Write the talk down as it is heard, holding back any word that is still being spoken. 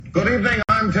Good evening,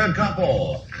 I'm Ted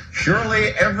Koppel.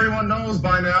 Surely everyone knows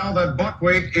by now that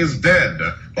Buckwheat is dead.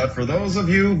 But for those of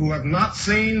you who have not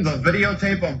seen the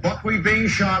videotape of Buckwheat being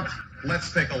shot,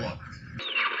 let's take a look.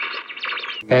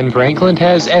 Ben Franklin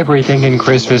has everything in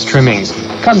Christmas trimmings.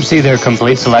 Come see their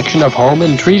complete selection of home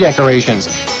and tree decorations.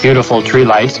 Beautiful tree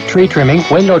lights, tree trimming,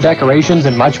 window decorations,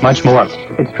 and much, much more.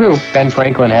 It's true, Ben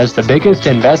Franklin has the biggest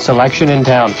and best selection in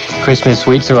town. Christmas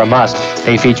sweets are a must.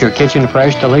 They feature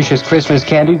kitchen-fresh, delicious Christmas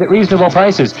candies at reasonable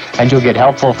prices. And you'll get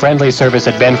helpful, friendly service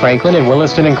at Ben Franklin in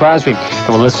Williston and Crosby.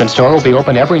 The Williston store will be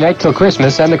open every night till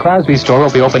Christmas, and the Crosby store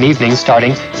will be open evenings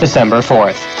starting December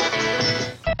 4th.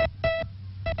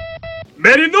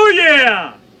 Merry New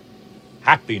Year!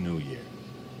 Happy New Year.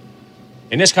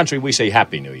 In this country, we say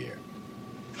Happy New Year.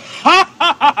 Ha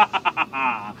ha ha ha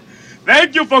ha!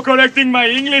 Thank you for correcting my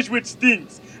English, which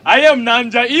stinks. I am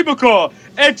Nanja Ibuko,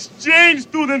 exchange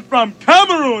student from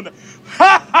Cameroon.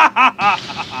 Ha ha ha ha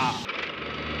ha!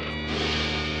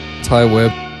 Ty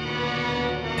Webb,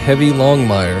 Heavy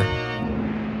Longmire,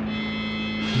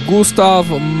 Gustav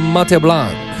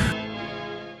Mateblanc.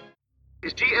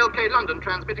 Is GLK London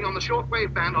transmitting on the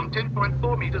shortwave band on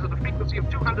 10.4 meters at a frequency of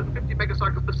 250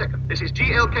 megacycles per second. This is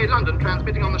GLK London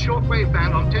transmitting on the shortwave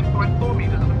band on 10.4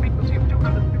 meters at a frequency of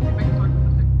 250 megacycles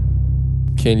per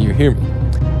second. Can you hear me?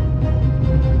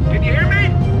 Can you hear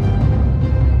me?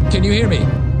 Can you hear me?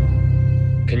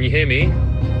 Can you hear me?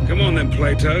 Come on then,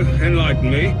 Plato.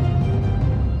 Enlighten me.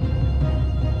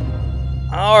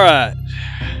 All right.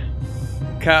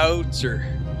 Coyotes are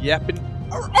yapping.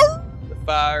 The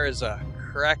fire is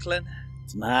crackling.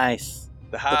 It's nice.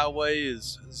 The highway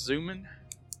is zooming.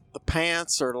 The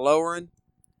pants are lowering.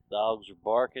 Dogs are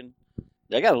barking.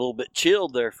 They got a little bit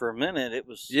chilled there for a minute. It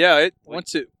was. Yeah,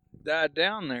 once it died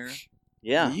down there.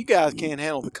 Yeah. You guys can't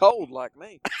handle the cold like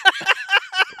me.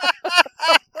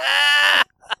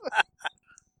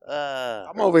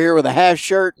 I'm over here with a half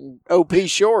shirt and OP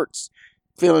shorts,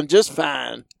 feeling just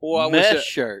fine. Well, mesh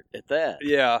shirt at that.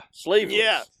 Yeah. Sleeveless.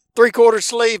 Yeah. 3/4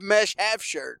 sleeve mesh half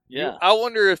shirt. Yeah. I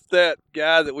wonder if that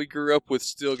guy that we grew up with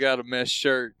still got a mesh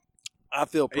shirt. I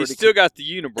feel pretty. He's still got the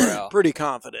unibrow. Pretty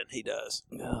confident he does.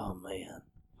 Oh man.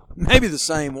 Maybe the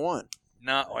same one.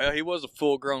 No, well, he was a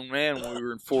full-grown man when we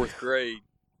were in 4th grade.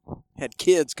 Had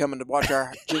kids coming to watch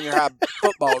our junior high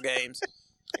football games.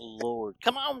 Lord,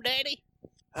 come on, Daddy.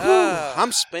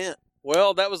 I'm spent.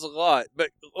 Well, that was a lot,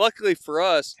 but luckily for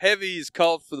us, Heavy's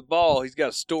called for the ball. He's got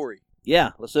a story.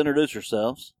 Yeah, let's introduce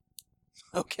ourselves.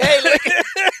 Okay, look at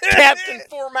Captain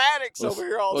Formatics over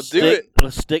here all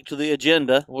Let's stick to the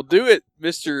agenda. We'll do it,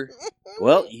 Mr.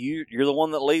 Well, you're the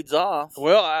one that leads off.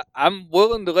 Well, I'm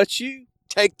willing to let you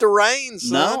take the reins,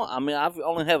 son. No, I mean, I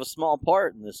only have a small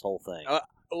part in this whole thing.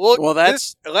 Look, well,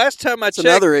 that's last time I checked,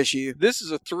 another issue. This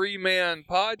is a 3-man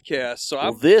podcast, so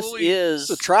it's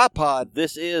a tripod.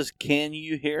 This is Can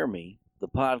You Hear Me? The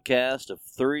podcast of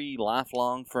 3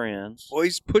 lifelong friends. Well,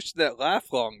 he's pushing that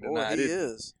lifelong tonight. Boy, he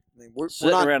is. I mean, we're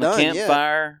sitting not around done a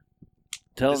campfire,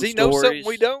 telling stories. Does he know something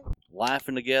we don't?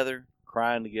 Laughing together,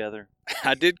 crying together.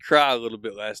 I did cry a little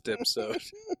bit last episode.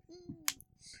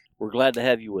 We're glad to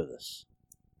have you with us.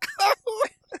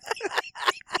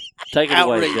 Take it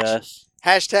away, Gus.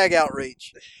 Hashtag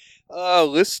outreach.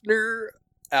 Listener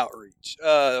outreach.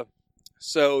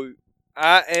 So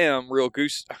I am real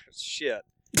goose. Shit.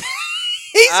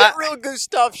 He's a real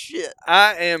Gustav shit.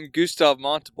 I am Gustav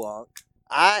Monteblanc.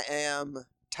 I am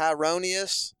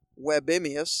Tyronius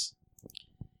Webimius.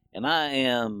 And I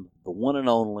am the one and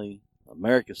only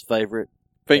America's favorite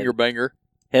finger banger,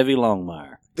 Heavy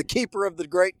Longmire. The keeper of the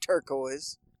great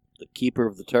turquoise. The keeper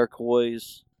of the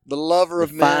turquoise. The lover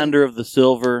of men. The finder of the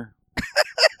silver.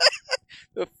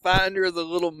 The finder of the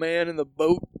little man in the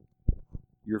boat.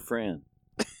 Your friend.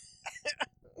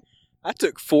 I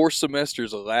took 4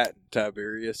 semesters of Latin,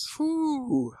 Tiberius.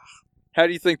 Whew. How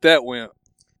do you think that went?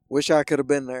 Wish I could have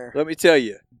been there. Let me tell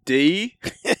you. D.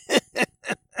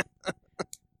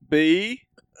 B.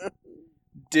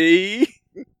 D.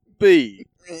 B.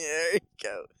 There you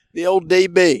go. The old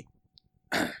DB.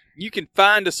 You can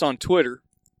find us on Twitter.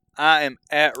 I am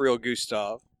at Real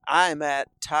Gustav. I am at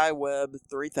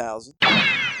TyWeb3000.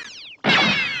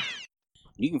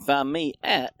 You can find me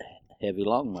at Heavy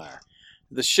Longmire.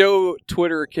 The show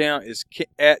Twitter account is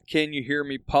at Can You Hear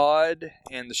Me Pod,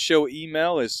 and the show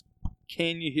email is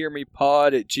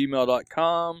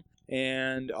canyouhearmepod@gmail.com,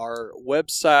 and our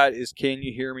website is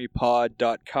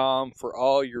canyouhearmepod.com for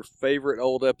all your favorite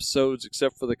old episodes,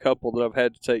 except for the couple that I've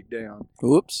had to take down.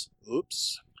 Oops.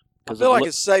 I feel like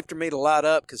it's safe for me to light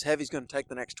up because Heavy's going to take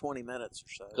the next 20 minutes or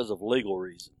so. Because of legal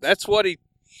reasons. But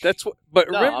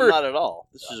no, remember, I'm not at all.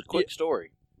 This is a quick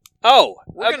story. Oh,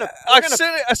 We're gonna-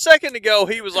 a second ago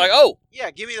he was like, "Oh,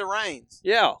 Yeah, give me the reins.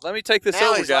 yeah, let me take this Now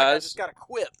over, he's like, I guys." just got to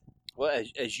quip. Well,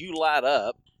 as you light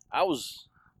up,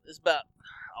 it's about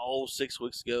 6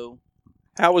 weeks ago.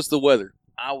 How was the weather?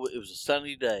 It was a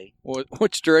sunny day.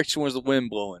 Which direction was the wind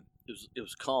blowing? It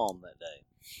was calm that day.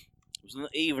 It was in the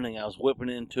evening. I was whipping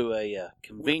into a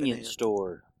convenience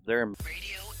store there in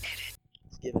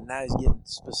Now he's giving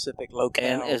specific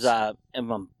locales.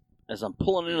 and as I'm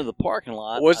pulling into the parking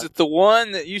lot, Was it the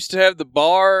one that used to have the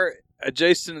bar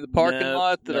adjacent to the parking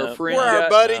lot that our friend Where got? our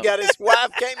buddy got his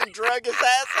wife came and drug his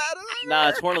ass out of there?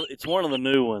 No, it's one of the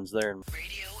new ones there. You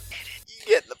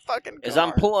get in the fucking car. As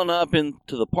I'm pulling up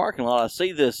into the parking lot, I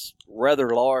see this rather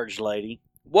large lady.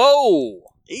 Whoa!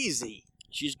 Easy.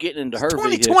 She's getting into It's her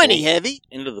 2020 vehicle, heavy.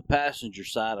 into the passenger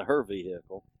side of her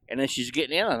vehicle. And as she's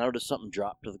getting in, I noticed something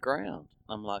drop to the ground.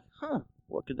 I'm like,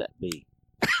 what could that be?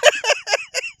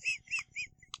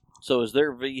 So as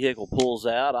their vehicle pulls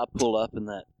out, I pull up in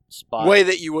that spot. Way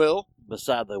that you will.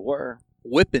 Beside they were.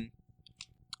 Whipping.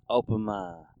 Open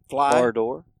my Fly. car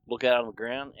door, look out on the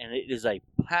ground, and it is a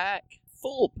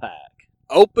full pack.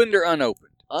 Opened or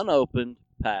unopened? Unopened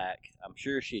pack. I'm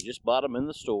sure she just bought them in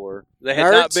the store. They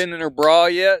had not been in her bra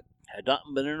yet? Had not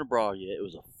been in her bra yet. It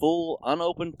was a full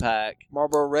unopened pack.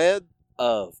 Marlboro Red?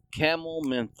 Of Camel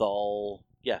Menthol.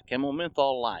 Yeah, Camel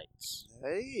Menthol lights.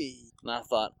 Hey. And I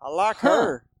thought, I like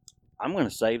her. I'm going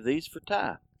to save these for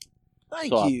Ty. Thank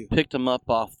so you. I picked them up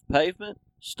off the pavement,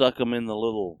 stuck them in the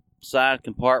little side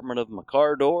compartment of my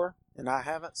car door. And I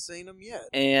haven't seen them yet.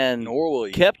 And Nor will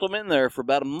you. kept them in there for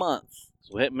about a month.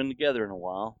 So we hadn't been together in a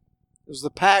while. Was the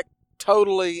pack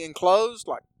totally enclosed,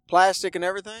 like plastic and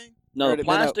everything? No, the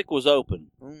plastic was open.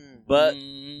 But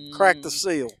crack the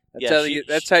seal.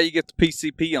 That's how you get the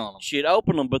PCP on them. She had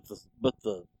opened them, but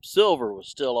the silver was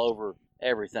still over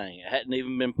everything. It hadn't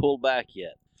even been pulled back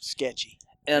yet. Sketchy.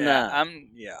 And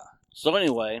yeah. So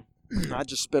anyway, I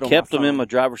just spit on kept my them in phone. my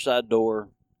driver's side door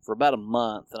for about a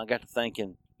month, and I got to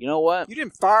thinking, you know what? You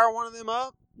didn't fire one of them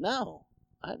up? No,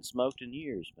 I hadn't smoked in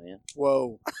years, man.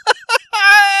 Whoa.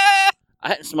 I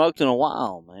hadn't smoked in a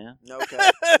while, man. Okay.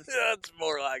 That's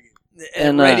more like it.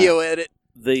 And radio edit.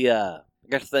 I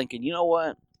got to thinking, you know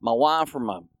what? My wife or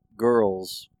my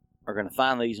girls are going to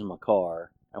find these in my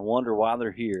car and wonder why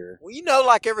they're here. Well, you know,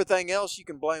 like everything else, you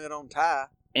can blame it on Ty.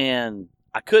 And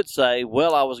I could say,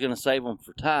 well, I was going to save them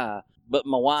for Ty, but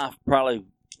my wife probably,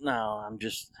 I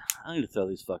need to throw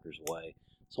these fuckers away.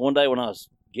 So one day when I was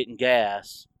getting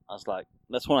gas, I was like,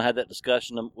 that's when I had that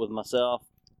discussion with myself.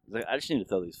 I was like, I just need to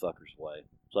throw these fuckers away.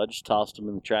 So I just tossed them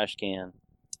in the trash can.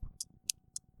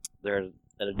 They're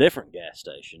at a different gas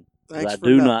station. Thanks I for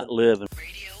do nothing. not live in.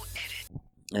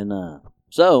 And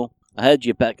so I had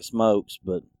you a pack of smokes,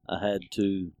 but I had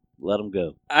to let them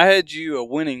go. I had you a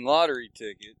winning lottery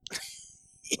ticket. But,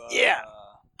 Yeah.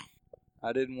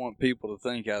 I didn't want people to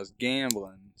think I was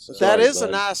gambling. So. But that Sorry, is buddy.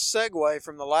 a nice segue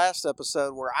from the last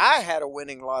episode where I had a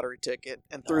winning lottery ticket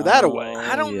and threw that away.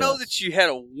 I don't know yes. that you had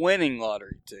a winning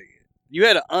lottery ticket. You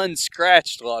had an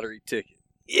unscratched lottery ticket.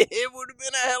 Yeah, it would have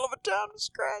been a hell of a time to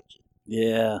scratch it.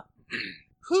 Yeah.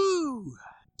 Whew.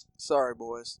 Sorry,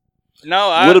 boys. No,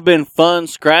 Would have been fun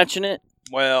scratching it.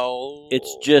 Well,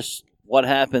 It's just what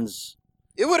happens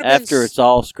It would have after been it's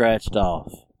all scratched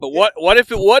off. But what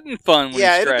if it wasn't fun when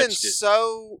yeah, you it'd have been scratched it?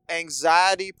 so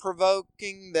anxiety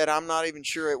provoking that I'm not even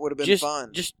sure it would have been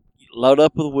fun. Just load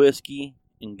up with whiskey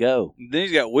and go. Then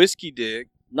he's got whiskey dick.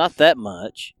 Not that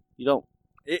much. You don't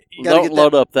gotta don't get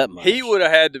load that- up that much. He would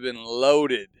have had to been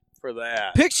loaded for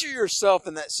that. Picture yourself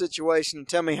in that situation and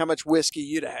tell me how much whiskey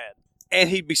you'd have had. And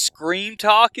he'd be scream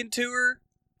talking to her.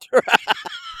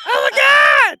 Oh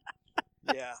my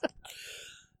God! Yeah.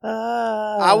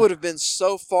 I would have been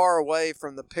so far away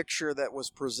from the picture that was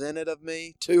presented of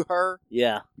me to her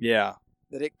Yeah. Yeah.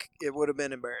 that it would have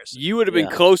been embarrassing. You would have been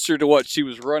Yeah. closer to what she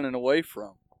was running away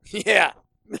from. Yeah.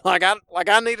 Like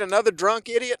I need another drunk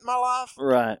idiot in my life.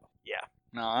 Right.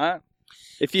 All right.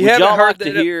 If you Would haven't y'all heard like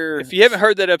that, to hear? if you haven't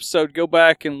heard that episode, go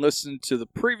back and listen to the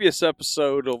previous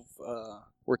episode of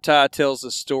where Ty tells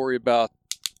a story about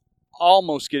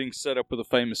almost getting set up with a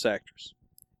famous actress.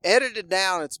 Edited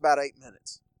down, it's about 8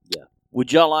 minutes.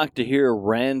 Would y'all like to hear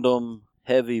random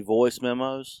heavy voice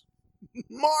memos?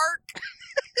 Mark,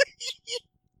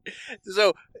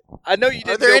 So I know you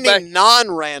are didn't there go any back.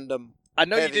 non-random? I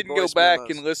know you heavy didn't go voice back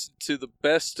memos? and listen to the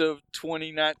best of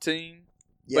 2019.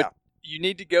 Yeah. But you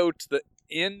need to go to the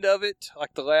end of it,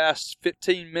 like the last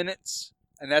 15 minutes,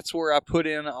 and that's where I put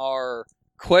in our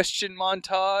question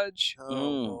montage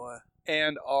Oh boy.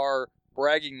 and our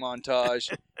bragging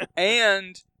montage.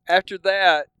 And after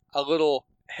that, a little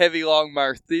Heavy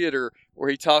Longmire Theater where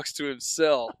he talks to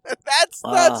himself. That's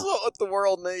what the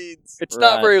world needs. It's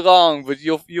not very long, but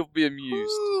you'll be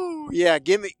amused. Ooh, yeah,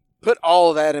 put all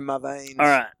of that in my veins. All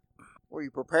right. Were you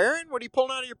preparing? What are you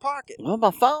pulling out of your pocket? Well,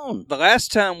 my phone. The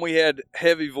last time we had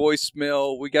heavy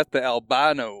voicemail, we got the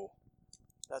albino.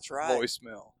 That's right.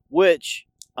 Voicemail. Which,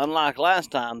 unlike last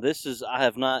time, I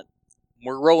have not.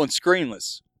 We're rolling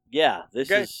screenless. Yeah, this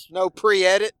is. No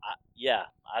pre-edit?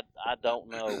 I don't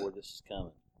know where this is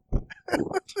coming.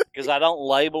 Because I don't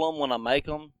label them when I make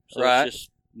them. So Right. it's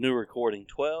just new recording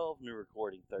 12, new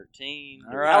recording 13.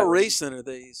 All right. How recent are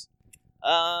these?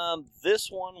 This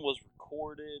one was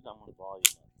recorded. I'm going to volume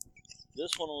up.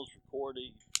 This one was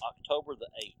recorded October the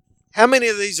 8th. How many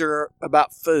of these are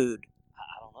about food?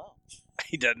 I don't know.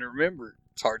 He doesn't remember.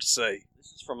 It's hard to say.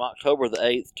 This is from October the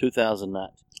 8th,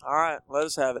 2019. All right, let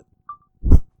us have it.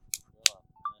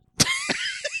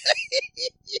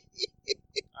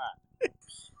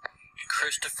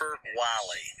 Christopher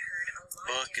Wiley.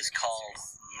 Book is called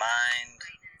Mind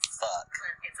Fuck.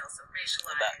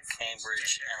 About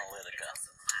Cambridge Analytica.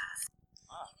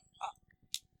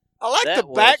 I like the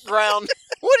background.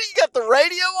 What do you got the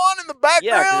radio on in the background?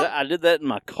 Yeah, because I did that in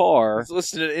my car. Let's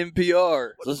listen to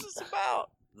NPR. What is this about?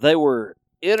 They were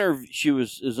it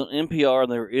was on NPR,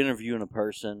 and they were interviewing a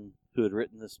person who had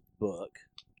written this book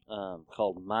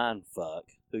called Mind Fuck,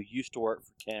 who used to work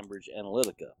for Cambridge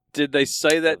Analytica. Did they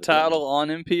say that title on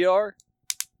NPR?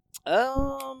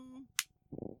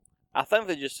 I think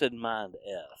they just said Mind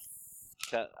F.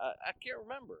 I can't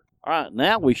remember. All right,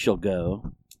 now we shall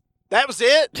go. That was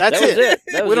it? That was it.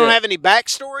 We don't have any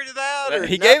backstory to that? Or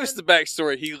he nothing? gave us the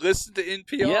backstory. He listened to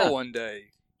NPR one day.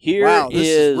 Wow, this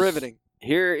is riveting.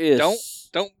 Here is...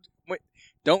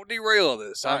 Don't derail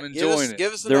this. I'm enjoying it.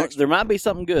 Give us the next There might be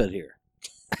something good here,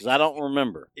 because I don't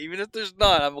remember. Even if there's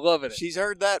not, I'm loving it. She's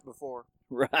heard that before.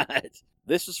 Right.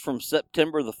 This is from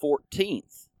September the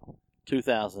 14th,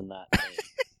 2019.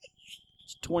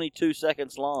 It's 22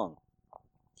 seconds long.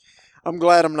 I'm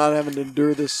glad I'm not having to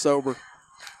endure this sober.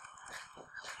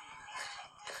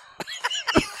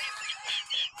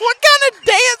 What kind of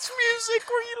dance music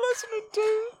were you listening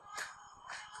to?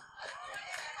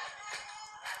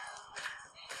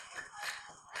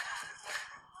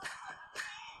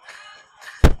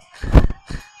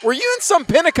 Were you in some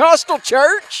Pentecostal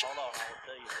church? Hold on, I will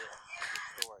tell you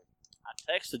this story. I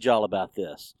texted y'all about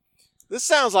this. This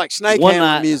sounds like snake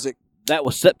hammer music. That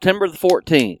was September the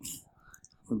 14th.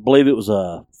 I believe it was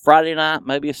a Friday night,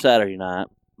 maybe a Saturday night.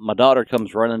 My daughter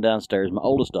comes running downstairs, my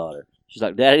oldest daughter. She's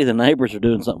like, Daddy, the neighbors are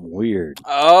doing something weird.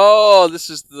 Oh, this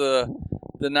is the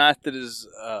night that his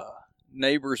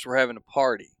neighbors were having a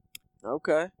party.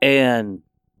 Okay. And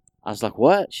I was like,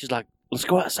 what? She's like, let's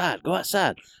go outside. Go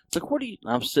outside. It's like, what are you...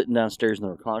 I'm sitting downstairs in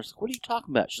the recliner. She's like, what are you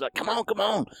talking about? She's like, come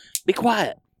on. Be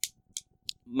quiet.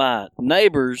 My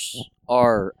neighbors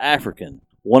are African.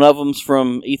 One of them's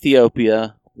from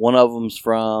Ethiopia. One of them's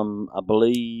from, I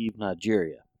believe,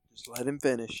 Nigeria. Just let him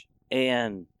finish.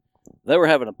 And they were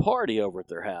having a party over at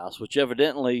their house, which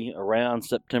evidently around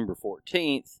September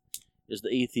 14th is the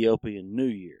Ethiopian New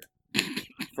Year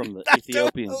from the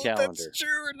Ethiopian calendar. If that's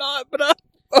true or not, but I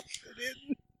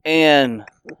didn't. And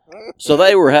so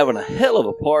they were having a hell of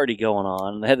a party going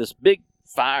on. And they had this big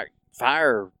fire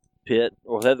pit,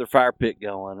 or they had their fire pit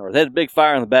going, or they had a big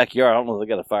fire in the backyard. I don't know if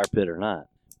they got a fire pit or not.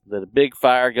 They had a big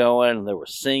fire going, and they were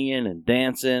singing and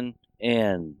dancing,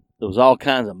 and there was all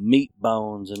kinds of meat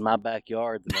bones in my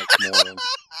backyard the next morning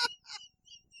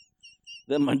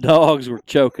that my dogs were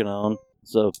choking on.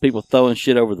 So people throwing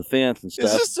shit over the fence and stuff.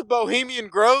 Is this a Bohemian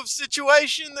Grove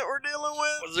situation that we're dealing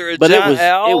with? Was there a giant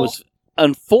owl? It was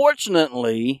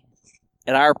unfortunately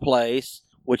at our place,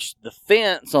 which the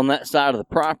fence on that side of the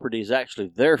property is actually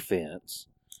their fence,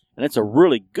 and it's a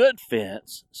really good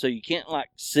fence, so you can't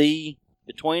see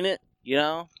between it, you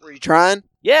know. Were you trying?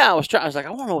 Yeah, I was trying. I was like, I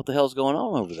want to know what the hell's going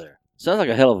on over there. Sounds like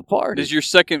a hell of a party. Does your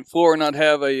second floor not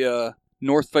have a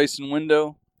north-facing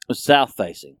window? It was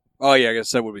south-facing. Oh, yeah, I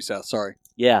guess that would be south. Sorry.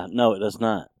 Yeah, no, it does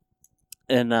not.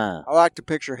 And I like to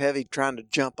picture Heavy trying to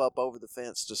jump up over the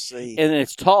fence to see. And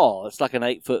it's tall. It's like an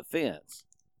 8-foot fence.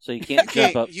 So you can't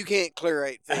jump up. You can't clear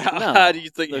 8 feet. No, How do you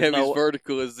think there's Heavy's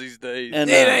vertical is these days? And,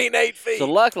 it ain't 8 feet.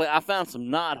 So luckily, I found some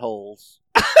knot holes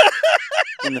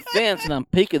in the fence, and I'm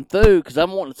peeking through because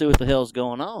I'm wanting to see what the hell's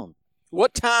going on.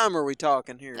 What time are we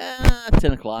talking here?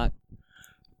 10 o'clock.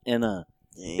 And hell,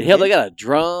 they got a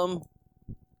drum,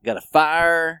 got a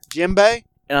fire. Djembe?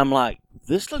 And I'm like,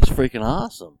 this looks freaking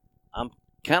awesome. I'm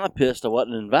kind of pissed I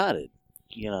wasn't invited,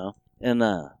 you know. And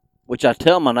which I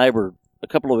tell my neighbor a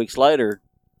couple of weeks later.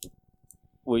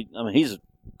 He's a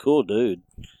cool dude.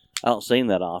 I don't see him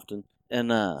that often. And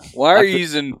why are like you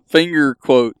using finger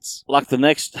quotes? Like the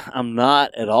next, I'm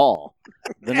not at all.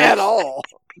 At all.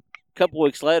 A couple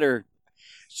weeks later,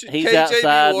 he's KJ be outside and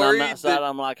I'm worried outside. that-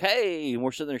 I'm like, hey, and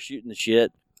we're sitting there shooting the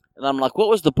shit. And I'm like, what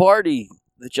was the party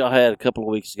that y'all had a couple of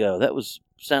weeks ago? That was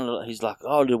sounded. He's like,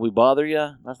 oh, did we bother you?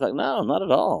 And I was like, no, not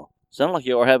at all. Sounded like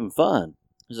y'all were having fun.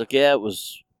 He's like, yeah, it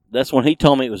was. That's when he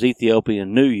told me it was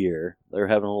Ethiopian New Year. They were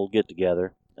having a little get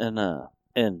together, and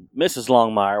Mrs.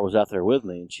 Longmire was out there with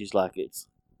me, and she's like,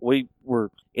 we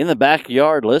were in the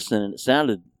backyard listening, and it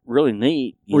sounded really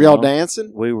neat. Were y'all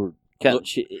dancing? We were kind of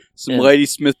Some Lady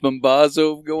Smith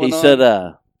Mambazo going he on. He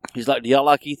said, he's like, do y'all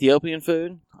like Ethiopian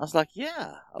food? I was like,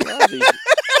 yeah, I love it.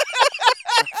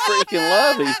 I freaking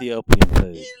love Ethiopian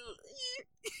food.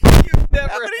 You've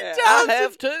never I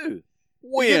have too.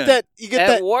 When? You get At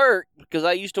that work, because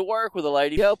I used to work with a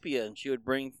lady Ethiopia, and she would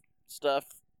bring stuff.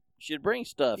 She'd bring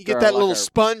stuff. You get that little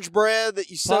sponge bread that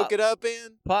you soak it up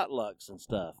in? Potlucks and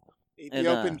stuff.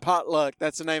 Ethiopian Potluck.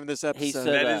 That's the name of this episode. He said,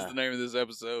 that is the name of this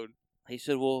episode. He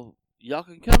said, well, y'all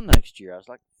can come next year. I was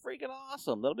like, freaking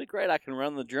awesome. That'll be great. I can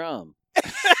run the drum.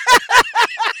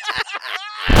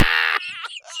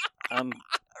 I'm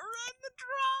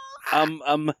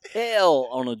hell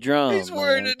on a drum. He's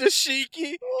wearing man. a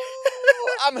dashiki.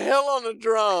 I'm hell on a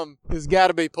drum. It's got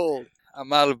to be pulled. I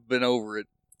might have been over it.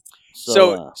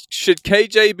 So should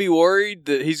KJ be worried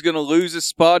that he's going to lose his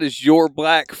spot as your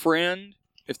black friend?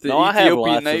 If the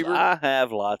Ethiopian neighbor? I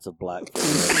have lots of black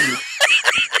friends.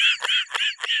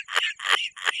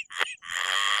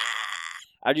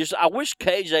 I wish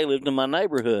KJ lived in my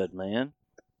neighborhood, man.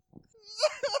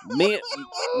 Me and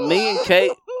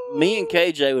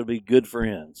KJ would be good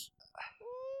friends.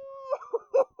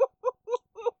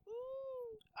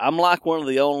 I'm like one of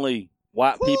the only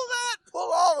white people.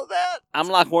 Pull all of that. I'm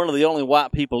like one of the only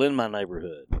white people in my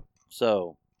neighborhood.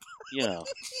 So,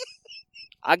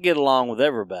 I get along with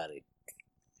everybody.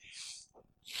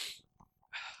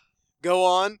 Go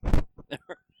on.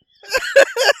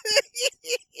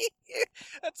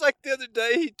 That's like the other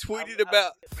day he tweeted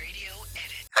about. Radio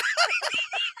edit.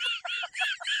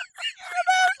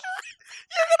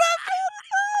 You're gonna have to edit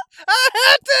that. I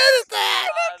have to edit that.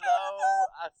 I know.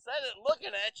 I said it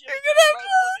looking at you.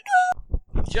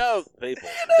 Joke, people.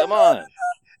 Come on.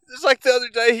 It's like the other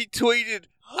day he tweeted,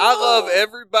 I love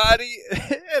everybody.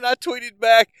 And I tweeted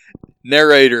back,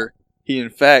 narrator, he in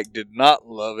fact did not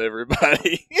love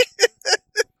everybody.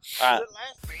 All right.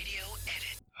 Radio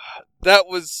edit. That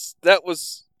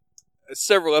was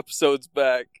several episodes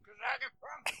back.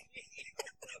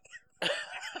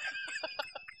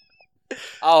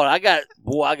 Oh, and I got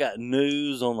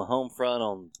news on the home front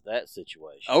on that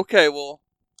situation. Okay, well,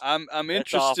 I'm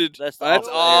interested. That's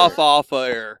off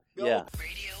air. Yeah.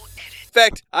 Radio edit. In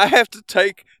fact, I have to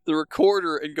take the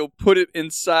recorder and go put it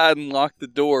inside and lock the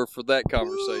door for that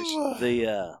conversation. All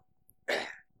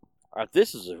right,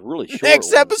 this is a really short Next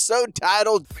one. episode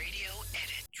titled Radio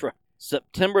edit.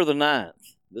 September the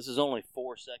 9th. This is only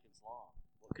 4 seconds long.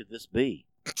 What could this be?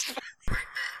 This is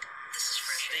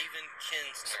Stephen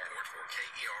Kinsler.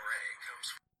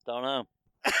 Don't know.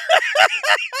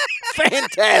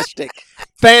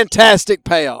 Fantastic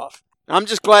payoff. I'm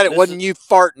just glad it wasn't you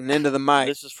farting into the mic.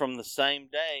 This is from the same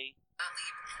day.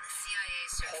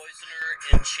 Poisoner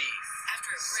in chief.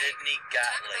 Sidney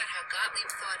Gottlieb.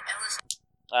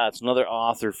 It's another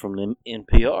author from the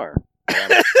NPR.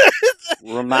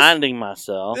 Reminding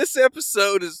myself. This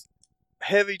episode is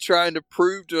Heavy trying to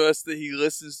prove to us that he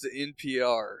listens to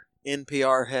NPR.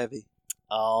 NPR heavy.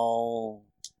 Oh,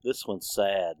 this one's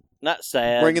sad. Not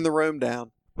sad. Bringing the room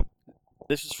down.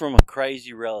 This is from a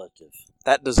crazy relative.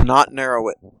 That does not narrow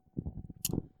it. No,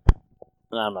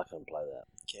 I'm not going to play that.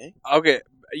 Okay. Okay,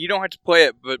 you don't have to play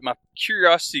it, but my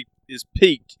curiosity is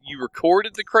piqued. You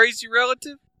recorded the crazy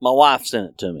relative? My wife sent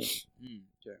it to me.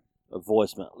 Okay. A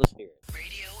voicemail. Let's hear it.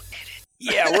 Radio edit.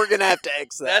 Yeah, we're gonna have to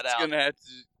X that That's out. gonna have to.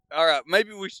 All right,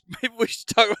 maybe we should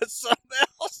talk about something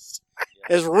else.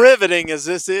 As riveting as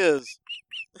this is.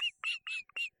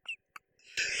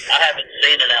 I haven't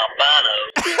seen an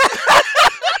albino.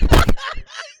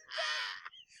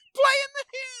 Playing the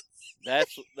hits.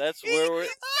 That's where we're.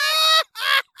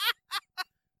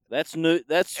 That's new.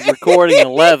 That's recording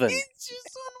 11. It's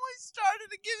just when we started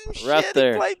to give him Right shit,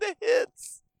 there. he played the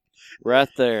hits. Right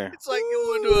there. It's like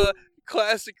going to a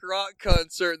classic rock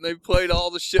concert and they played all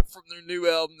the shit from their new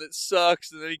album that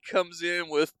sucks, and then he comes in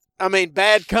with. I mean,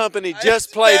 Bad Company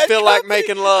just played Feel Like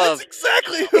Making Love. That's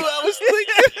exactly who I was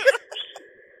thinking.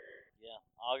 Yeah,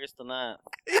 August the 9th.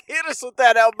 He hit us with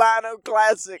that albino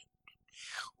classic.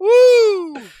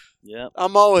 Woo! Yep.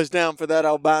 I'm always down for that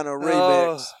albino remix.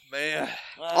 Oh, man.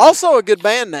 Also a good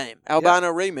band name,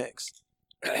 Albino Remix.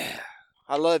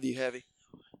 I love you, Heavy.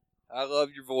 I love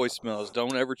your voicemails.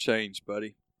 Don't ever change,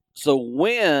 buddy. So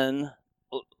lay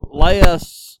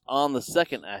us on the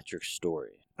second actress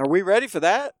story. Are we ready for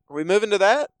that? Are we moving to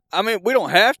that? I mean, we don't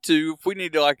have to. If we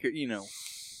need to,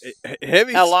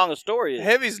 Heavy's... How long a story is it?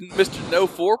 Heavy's Mr. No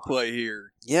Foreplay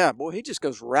here. Yeah, boy, he just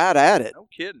goes right at it. No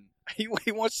kidding. He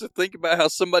wants to think about how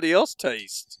somebody else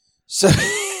tastes. So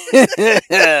I've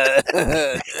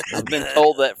been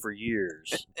told that for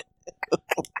years.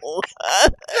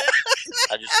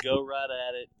 I just go right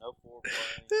at it. No foreplay.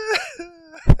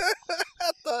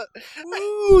 I thought,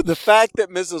 woo, the fact that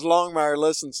Mrs. Longmire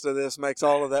listens to this makes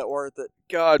all of that worth it.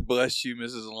 God bless you,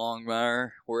 Mrs.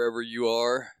 Longmire, wherever you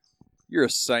are. You're a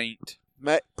saint.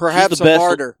 Perhaps a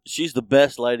martyr. She's the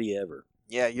best lady ever.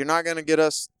 Yeah, you're not going to get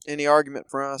us any argument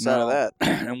from us out of that.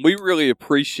 And we really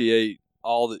appreciate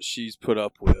all that she's put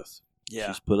up with. Yeah.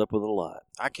 She's put up with a lot.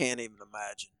 I can't even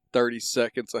imagine. 30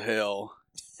 seconds of hell.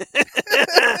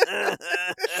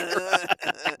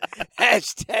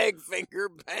 Hashtag finger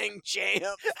bang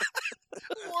champ.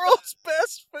 World's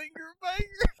best finger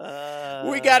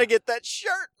banger. We got to get that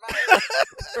shirt, man.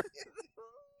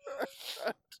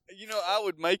 I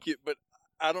would make it, but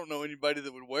I don't know anybody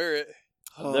that would wear it.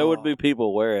 There would be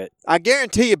people wear it. I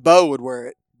guarantee you Bo would wear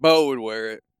it. Bo would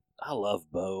wear it. I love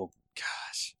Bo.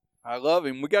 Gosh. I love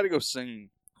him. We got to go sing.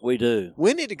 We do.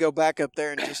 We need to go back up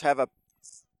there and just have a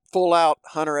full-out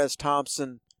Hunter S.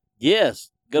 Thompson. Yes.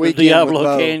 Go to weekend with Diablo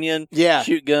Bo. Canyon. Yeah.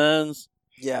 Shoot guns.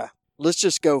 Yeah. Let's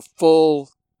just go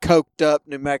full coked up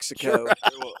New Mexico.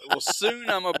 Well, soon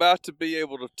I'm about to be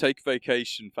able to take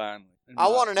vacation finally. I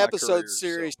want an episode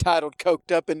series titled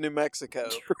Coked Up in New Mexico.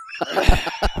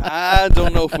 I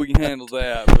don't know if we can handle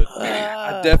that, but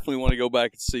I definitely want to go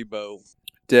back and see Bo.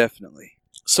 Definitely.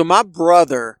 So my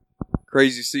brother...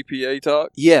 Crazy CPA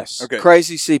talk? Yes. Okay.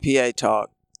 Crazy CPA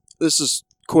talk. This is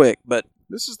quick, but...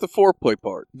 This is the foreplay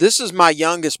part. This is my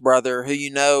youngest brother, who you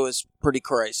know is pretty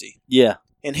crazy. Yeah.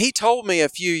 And he told me a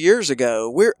few years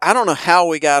ago, I don't know how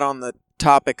we got on the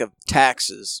topic of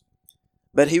taxes,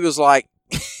 but he was like,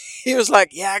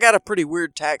 yeah, I got a pretty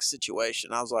weird tax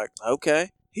situation. I was like, okay.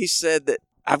 He said that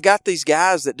I've got these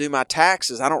guys that do my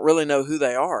taxes. I don't really know who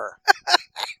they are.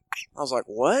 I was like,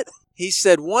 what? He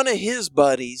said one of his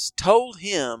buddies told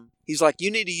him, he's like, you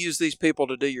need to use these people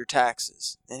to do your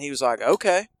taxes. And he was like,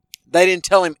 okay. They didn't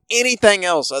tell him anything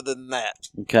else other than that.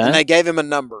 Okay. And they gave him a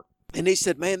number. And he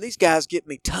said, man, these guys get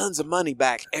me tons of money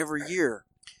back every year.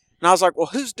 And I was like, well,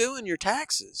 who's doing your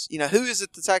taxes? Who is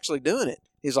it that's actually doing it?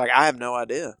 He's like, I have no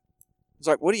idea. I was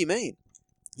like, what do you mean?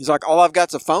 He's like, all I've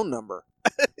got's a phone number.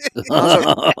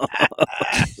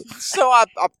 So I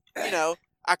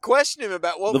questioned him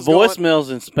about what the was going on. The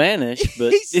voicemail's in Spanish,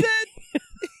 but... he said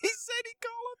he'd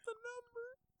call up the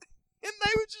number, and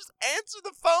they would just answer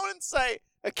the phone and say,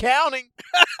 accounting.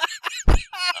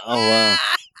 Oh, wow.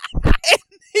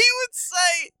 And he would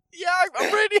say, yeah,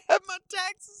 I'm ready to have my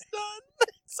taxes done.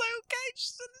 Say, okay,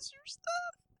 just send us your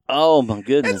stuff. Oh, my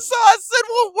goodness. And so I said,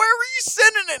 well, where were you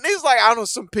sending it? And he was like, I don't know,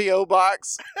 some P.O.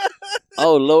 box.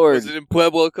 Oh, Lord. Was it in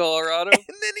Pueblo, Colorado? And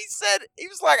then he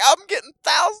was like, I'm getting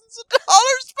thousands of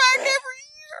dollars back every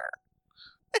year.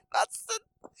 And I said,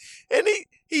 and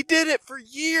he did it for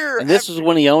year. And this was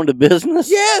when he owned a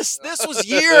business? Yes, this was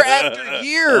year after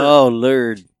year. Oh,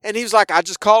 Lord. And he was like, I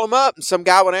just call him up, and some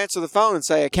guy would answer the phone and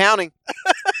say, accounting.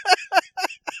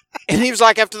 And he was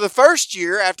like, after the first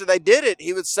year, after they did it,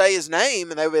 he would say his name,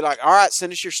 and they would be like, all right,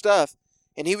 send us your stuff.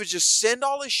 And he would just send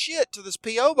all his shit to this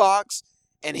P.O. box,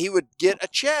 and he would get a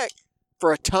check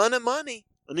for a ton of money.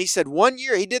 And he said 1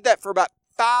 year, he did that for about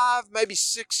 5, maybe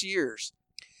 6 years.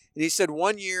 And he said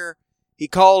 1 year, he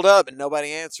called up, and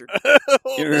nobody answered.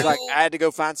 He was like, I had to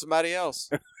go find somebody else.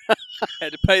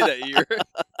 Had to pay that year.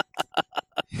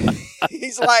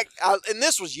 He's like, and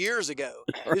this was years ago.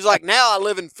 He's like, now I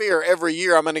live in fear. Every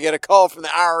year I'm going to get a call from the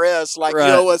IRS like, Right.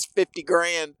 you owe us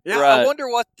 $50,000. Yeah, Right. I wonder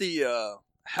what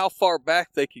how far back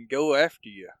they can go after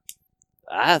you.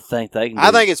 I think they can do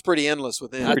I think it's pretty endless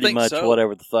with him. I pretty think much so.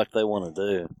 whatever the fuck they want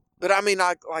to do. But I mean,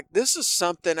 like this is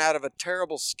something out of a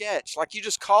terrible sketch. Like you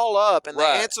just call up and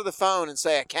Right. they answer the phone and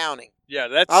say accounting. Yeah,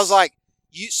 that's. I was like,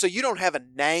 so you don't have a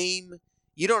name,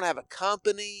 you don't have a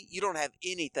company, you don't have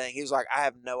anything. He was like, I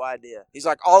have no idea. He's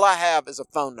like, all I have is a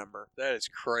phone number. that is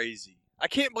crazy. I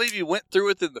can't believe you went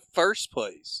through it in the first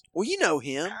place. Well, you know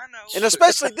him, I know. and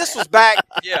especially this was back.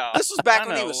 Yeah. This was back I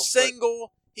when he know, was but-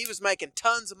 single. He was making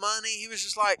tons of money. He was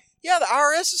just like, yeah, the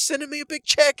IRS is sending me a big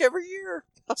check every year.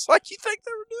 I was like, you think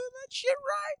they were doing that shit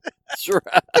right? That's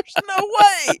right. There's no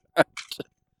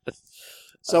way.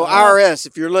 So IRS,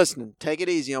 if you're listening, take it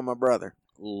easy on my brother.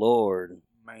 Lord.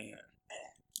 Man.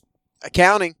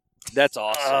 Accounting. That's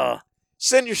awesome.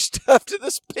 Send your stuff to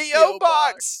this P.O.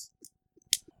 box.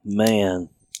 Man,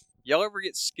 Y'all ever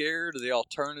get scared of the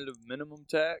alternative minimum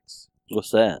tax?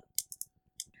 what's that?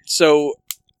 So,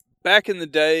 back in the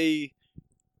day,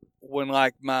 when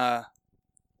like my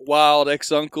wild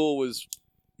ex-uncle was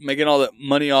making all that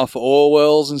money off of oil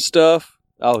wells and stuff.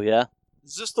 Oh, yeah?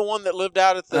 Is this the one that lived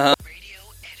out at the radio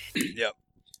edit? Yep.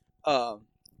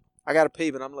 I got to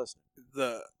pee, but I'm listening.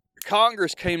 The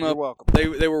Congress came You're up. welcome.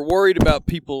 They were worried about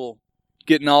people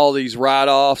getting all these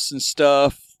write-offs and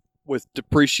stuff with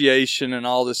depreciation and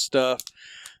all this stuff.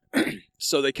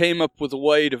 So they came up with a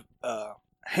way to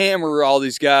hammer all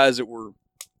these guys that were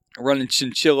running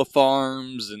chinchilla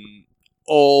farms and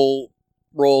oil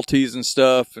royalties and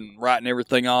stuff and writing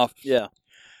everything off. Yeah.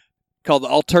 Called the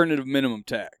alternative minimum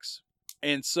tax.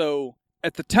 And so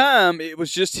at the time, it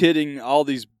was just hitting all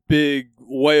these big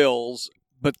whales,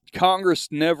 but Congress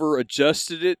never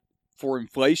adjusted it for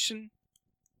inflation.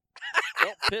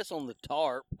 Don't piss on the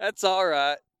tarp. That's all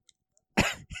right.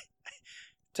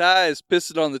 Ty is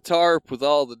pissing on the tarp with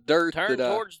all the dirt. Turn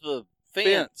towards the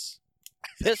fence.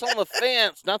 Piss on the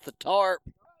fence, not the tarp.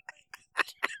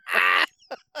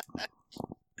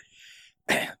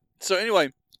 So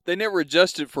anyway, they never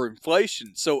adjusted for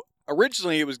inflation. So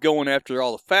originally it was going after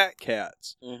all the fat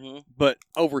cats. Mm-hmm. But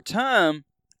over time,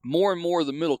 more and more of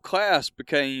the middle class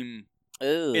became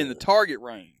in the target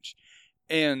range.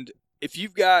 And if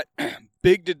you've got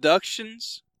big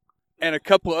deductions and a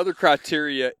couple other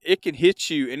criteria, it can hit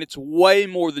you, and it's way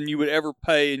more than you would ever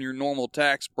pay in your normal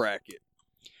tax bracket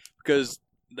because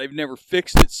they've never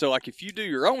fixed it. So, like, if you do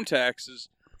your own taxes,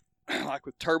 like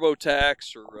with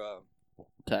TurboTax or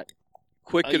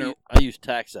Quicken, I use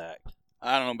Tax Act.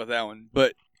 I don't know about that one,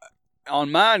 but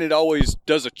on mine, it always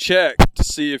does a check to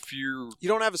see if you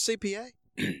don't have a CPA.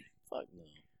 Fuck no.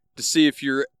 To see if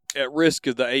you're at risk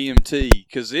of the AMT,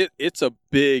 because it's a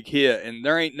big hit, and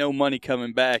there ain't no money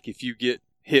coming back if you get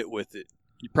hit with it.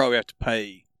 You probably have to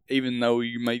pay, even though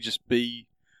you may just be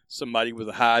somebody with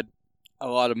a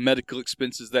lot of medical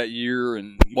expenses that year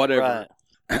and whatever.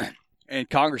 Right. And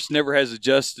Congress never has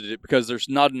adjusted it because there's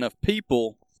not enough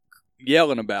people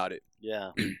yelling about it.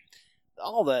 Yeah.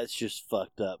 All that's just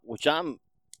fucked up, and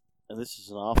this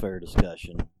is an off-air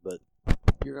discussion, but...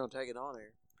 You're going to take it on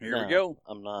air. Here we go.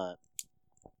 I'm not.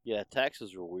 Yeah,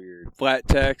 taxes are weird. Flat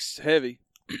tax, heavy.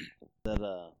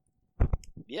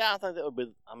 Yeah, I think that would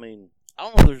be, I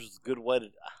don't know if there's a good way to...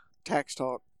 Tax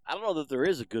talk. I don't know that there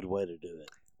is a good way to do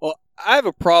it. Well, I have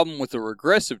a problem with the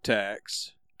regressive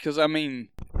tax, because,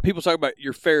 people talk about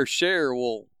your fair share.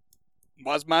 Well,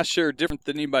 why is my share different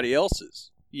than anybody else's?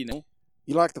 You know?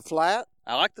 You like the flat?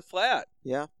 I like the flat.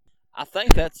 Yeah. I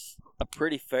think that's a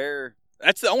pretty fair...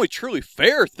 That's the only truly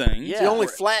fair thing. Yeah. It's the only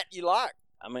flat you like.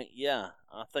 Yeah.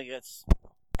 I think that's...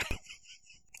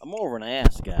 I'm more of an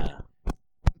ass guy.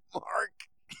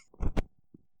 Mark.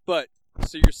 But,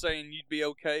 so you're saying you'd be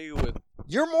okay with...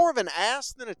 You're more of an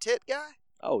ass than a tit guy?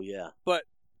 Oh, yeah. But,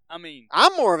 I'm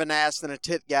more of an ass than a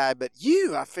tit guy, but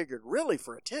I figured really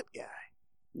for a tit guy.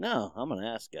 No, I'm an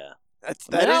ass guy.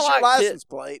 That is your license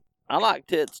plate. I like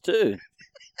tits, too.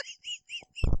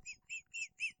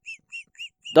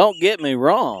 Don't get me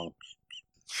wrong.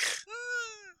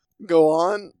 Go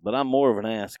on. But I'm more of an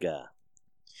ass guy.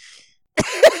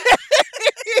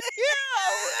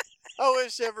 I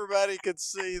wish everybody could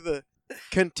see the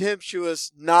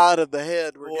contemptuous nod of the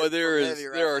head. Boy,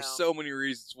 there are so many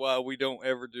reasons why we don't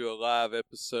ever do a live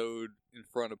episode in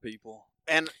front of people.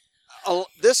 And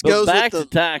this goes back with the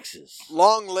to taxes.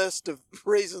 Long list of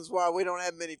reasons why we don't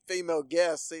have many female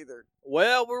guests either.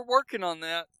 Well, we're working on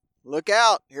that. Look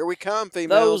out. Here we come,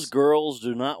 females. Those girls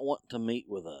do not want to meet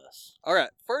with us. All right.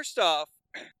 First off,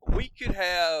 we could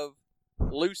have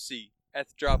Lucy at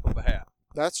the drop of a hat.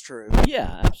 That's true.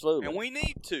 Yeah, absolutely. And we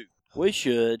need to. We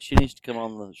should. She needs to come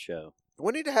on the show.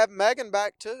 We need to have Megan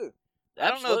back, too. I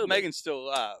don't know if Megan's still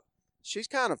alive. She's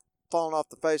kind of fallen off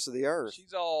the face of the earth.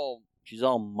 She's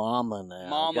all mama now.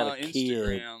 Mama, got a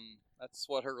Instagram. Kid. That's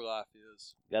what her life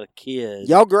is. Got a kid.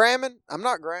 Y'all gramming? I'm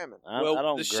not gramming. I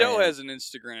don't the show has an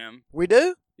Instagram. We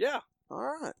do? Yeah. All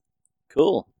right.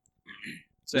 Cool.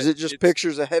 Is it just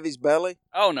pictures of Heavy's belly?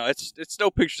 Oh no, it's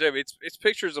no pictures of it. It's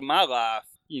pictures of my life.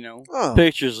 You know,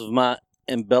 pictures of my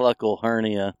umbilical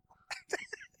hernia.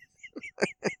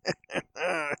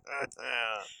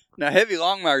 Now, Heavy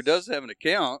Longmire does have an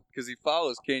account because he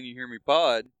follows Can You Hear Me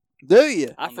Pod. Do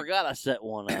you? I forgot I set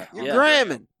one up. You're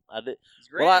gramming. I did.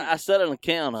 Well, I set an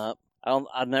account up.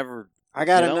 I never. I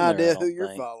got an idea who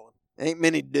you're following. Ain't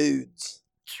many dudes.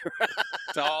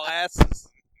 Tall asses.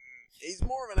 He's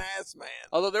more of an ass man.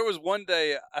 Although there was one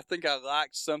day I think I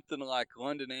liked something like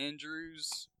London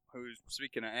Andrews, who's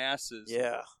speaking of asses.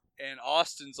 Yeah. and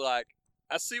Austin's like,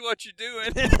 I see what you're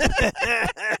doing.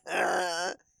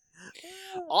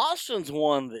 Austin's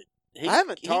one that I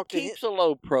haven't talked to him. He keeps a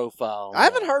low profile. I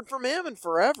haven't heard from him in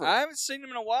forever. I haven't seen him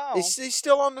in a while. Is he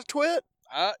still on the twit?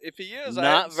 If he is,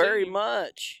 not very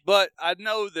much. But I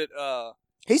know that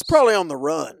he's probably on the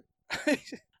run.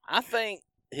 I think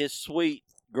his sweet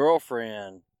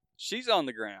girlfriend, she's on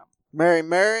the ground. Mary.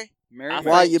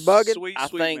 Why you bugging? I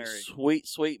think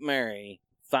sweet Mary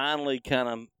finally kind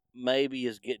of maybe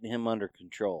is getting him under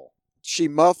control. She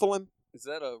muffle him? Is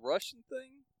that a Russian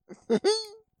thing?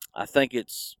 I think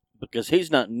it's because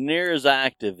he's not near as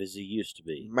active as he used to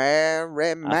be.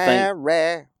 Mary,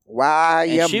 why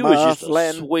you she muffling? Was just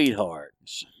a sweetheart.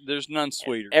 There's none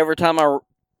sweeter. Every time I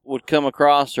would come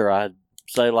across her, I'd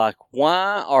say like,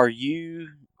 why are you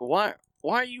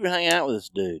hanging out with this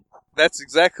dude? That's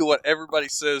exactly what everybody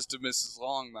says to Mrs.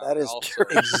 Longmire. That is also.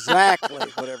 Exactly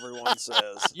what everyone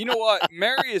says. You know what?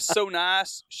 Mary is so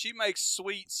nice. She makes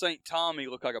sweet St. Tommy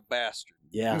look like a bastard.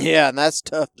 Yeah. Yeah, and that's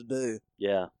tough to do.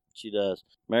 Yeah, she does.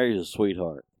 Mary's a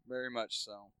sweetheart. Very much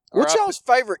so. What's y'all's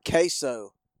favorite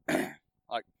queso?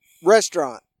 Like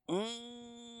restaurant?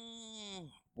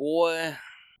 Boy.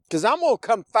 Because I'm going to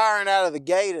come firing out of the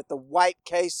gate at the white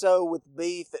queso with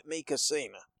beef at Mi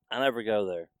Casina. I never go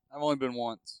there. I've only been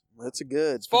once. That's a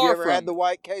good. It's far Have you ever from had the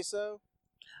white queso?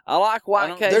 I like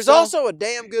white queso. There's also a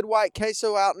damn good white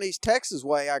queso out in East Texas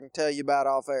way I can tell you about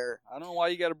off air. I don't know why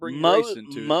you got to bring race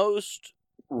into it. Most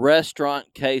restaurant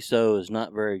queso is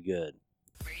not very good.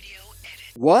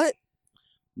 What?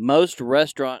 Most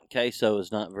restaurant queso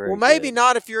is not very good. Well, maybe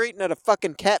not if you're eating at a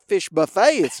fucking catfish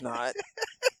buffet, it's not.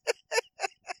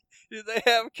 Did they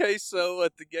have queso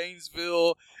at the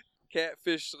Gainesville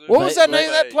Catfish Louis? What was that name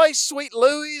of that place? Sweet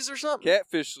Louie's or something?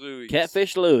 Catfish Louis.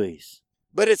 Catfish Louis.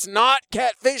 But it's not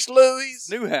Catfish Louie's.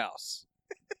 New house.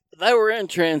 They were in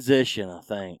transition, I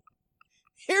think.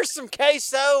 Here's some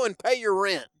queso and pay your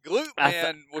rent. Glute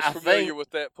Man was familiar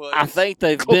with that place. I think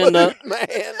they've been up.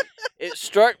 Man. It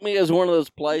struck me as one of those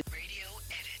places.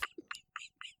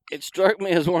 It struck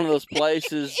me as one of those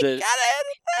places that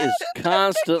is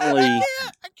constantly. I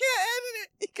can't edit it.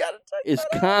 You gotta take is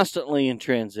constantly in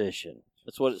transition.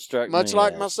 That's what it struck me. Much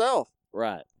like as. myself.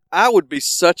 Right. I would be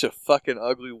such a fucking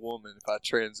ugly woman if I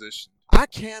transitioned.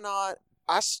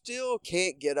 I still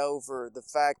can't get over the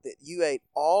fact that you ate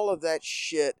all of that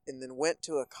shit and then went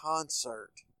to a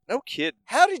concert. No kidding.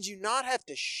 How did you not have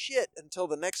to shit until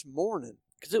the next morning?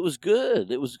 Because it was good.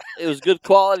 It was good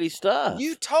quality stuff.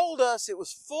 You told us it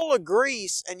was full of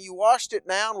grease and you washed it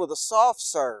down with a soft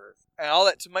serve. And all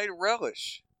that tomato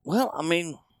relish. Well, I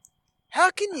mean, how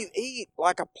can you eat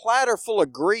like a platter full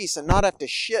of grease and not have to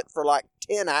shit for like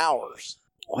 10 hours?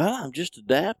 Well, I'm just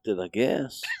adapted, I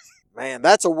guess. Man,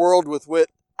 that's a world with which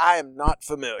I am not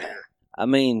familiar. I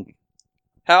mean,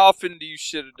 how often do you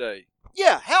shit a day?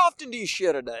 Yeah, how often do you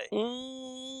shit a day?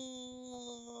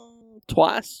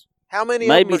 Twice. How many?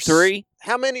 Maybe three.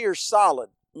 How many are solid?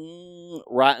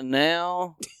 Right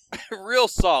now, real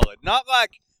solid. Not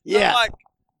like,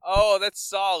 oh, that's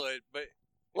solid, but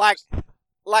like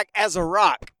as a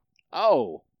rock.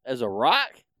 Oh, as a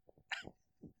rock?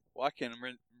 Well, I can't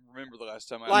remember the last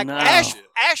time I like no.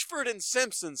 Ashford and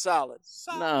Simpson solid.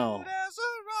 No. As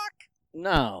a rock.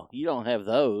 No, you don't have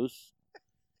those.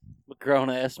 I'm a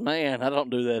grown-ass man. I don't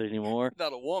do that anymore.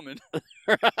 Not a woman.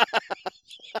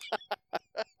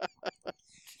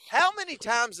 How many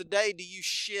times a day do you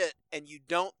shit and you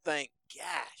don't think,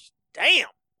 gosh, damn?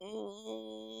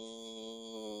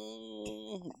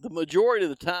 The majority of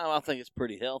the time, I think it's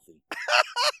pretty healthy.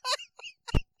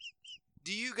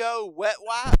 Do you go wet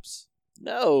wipes?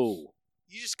 No.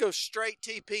 You just go straight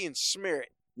TP and smear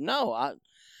it? No,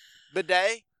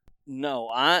 Bidet? No,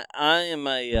 I am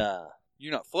a...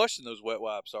 You're not flushing those wet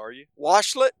wipes, are you?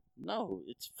 Washlet? No,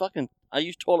 it's fucking... I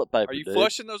use toilet paper, Are you dude.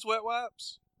 flushing those wet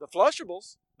wipes? The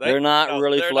flushables? They're not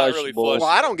really flushable. Well,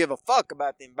 I don't give a fuck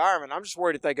about the environment. I'm just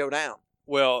worried if they go down.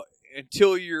 Well,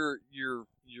 until your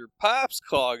pipes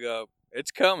clog up,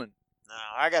 it's coming. No,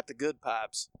 I got the good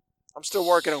pipes. I'm still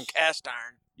working on cast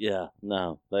iron. Yeah,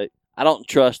 no. I don't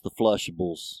trust the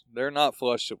flushables. They're not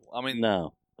flushable. I mean...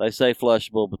 No. They say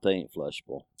flushable, but they ain't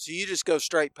flushable. So you just go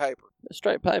straight paper?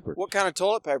 Straight paper. What kind of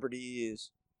toilet paper do you use?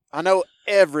 I know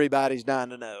everybody's dying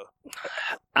to know.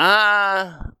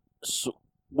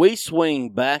 We swing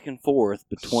back and forth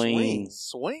between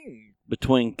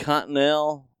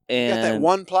Continental and... You got that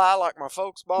one ply like my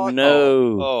folks bought?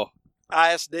 No. Oh.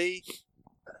 ISD?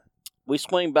 We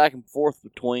swing back and forth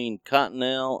between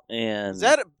Continental and... Is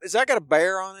that got a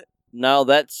bear on it? No,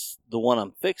 that's the one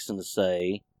I'm fixing to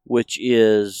say, which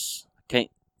is... I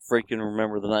can't freaking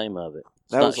remember the name of it.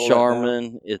 It's not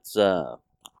Charmin. It's...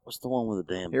 What's the one with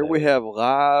the damn Here bear? we have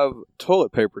live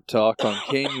toilet paper talk on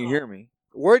Can You Hear Me?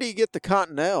 Where do you get the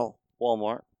Continental?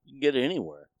 Walmart. You can get it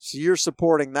anywhere. So you're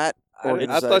supporting that I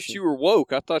organization. thought you were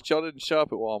woke. I thought y'all didn't shop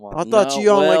at Walmart. I thought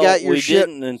you only got your we shit.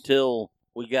 didn't until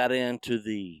we got into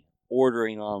the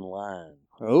ordering online.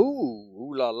 Oh,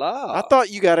 ooh la la. I thought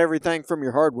you got everything from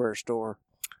your hardware store.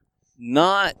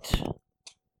 Not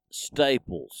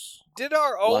Staples. Did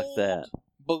our old Like that.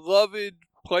 beloved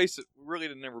place that we really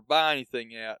didn't ever buy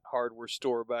anything at, hardware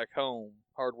store back home,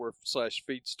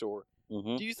 hardware/feed store,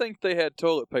 Mm-hmm. do you think they had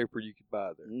toilet paper you could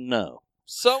buy there? No.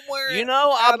 Somewhere. You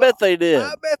know, I bet they did.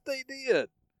 I bet they did.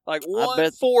 Like one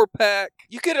bet- 4-pack.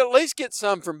 You could at least get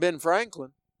some from Ben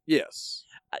Franklin. Yes.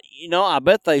 You know, I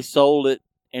bet they sold it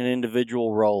in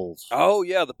individual rolls. Oh,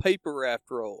 yeah, the paper wrapped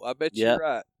roll. I bet Yep. you're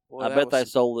right. Boy, I that bet was they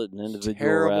sold it in individual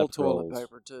terrible wrapped toilet rolls.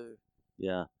 paper too.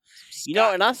 Yeah. You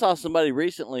know, and I saw somebody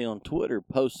recently on Twitter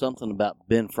post something about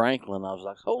Ben Franklin. I was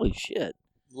like, holy shit.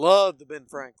 Love the Ben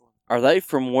Franklin. Are they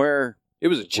from where It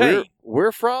was a chain.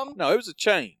 we're from? No, it was a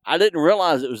chain. I didn't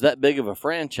realize it was that big of a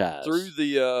franchise. Through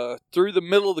the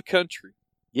middle of the country.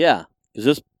 Yeah, because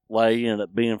this lady ended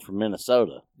up being from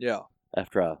Minnesota Yeah.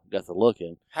 after I got to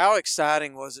looking. How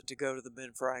exciting was it to go to the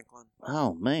Ben Franklin?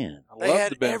 Oh, man. I They love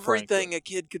had the Ben everything Franklin. a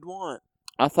kid could want.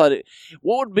 I thought it.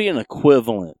 What would be an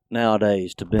equivalent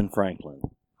nowadays to Ben Franklin?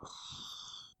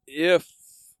 If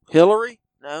Hillary?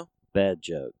 No. Bad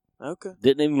joke. Okay.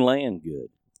 Didn't even land good.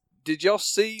 did y'all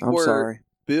see I'm where sorry.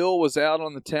 Bill was out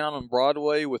on the town on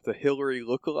Broadway with a Hillary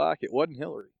lookalike? It wasn't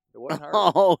Hillary. It wasn't her.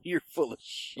 Oh, you're full of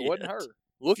shit. It wasn't her.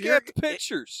 Look If you're- at the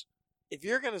pictures. If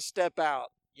you're gonna step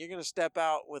out, you're gonna step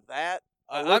out with that.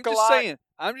 I'm lookalike?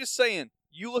 just saying.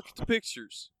 You look at the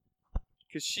pictures.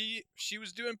 Because she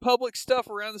was doing public stuff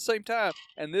around the same time,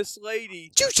 and this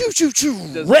lady Choo choo choo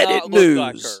choo. does Reddit not news.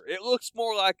 look like her. It looks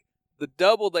more like the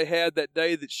double they had that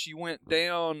day that she went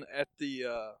down at the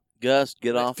Gus,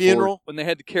 get off funeral. when they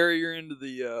had to carry her into the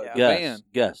Yeah. van.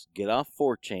 Gus, get off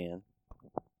 4chan.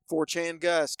 4chan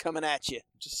Gus coming at you.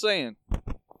 Just saying.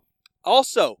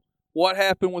 Also, what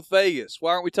happened with Vegas?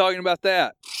 Why aren't we talking about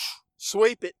that?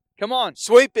 Sweep it. Come on,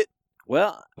 Sweep it.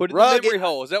 Well, put it in Rug the memory it.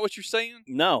 hole. Is that what you're saying?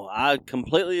 no, I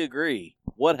completely agree.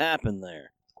 What happened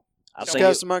there? I think,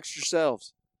 Discuss amongst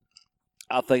yourselves.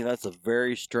 I think that's a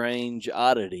very strange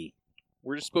oddity.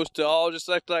 We're just supposed to all just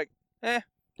act like,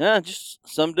 Yeah, just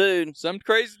some dude some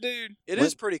crazy dude. It Went-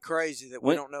 is pretty crazy that we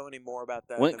went- don't know any more about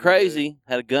that. went than we crazy,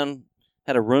 had a gun,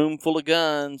 had a room full of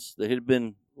guns that had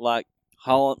been like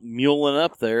muling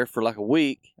up there for like a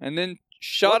week. And then do.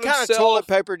 shot What kind himself. of toilet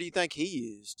paper do you think he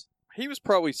used? He was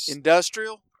probably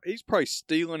Industrial? he's probably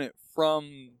stealing it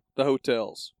from the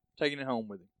hotels, taking it home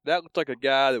with him. That looked like a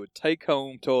guy that would take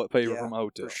home toilet paper Yeah, from a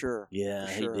hotel. For sure. Yeah,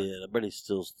 For he sure. did. I bet he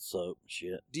steals soap and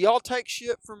shit. Do y'all take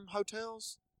shit from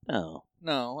hotels? No,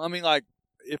 No, I mean like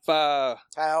if I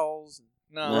Towels and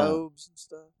no, No. robes and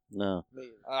stuff? Oh. no. Me.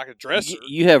 like a dresser.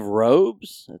 You have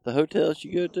robes at the hotels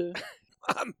you go to?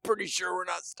 I'm pretty sure we're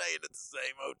not staying at the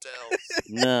same hotels.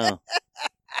 No.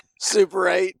 Super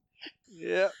 8.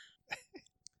 Yeah.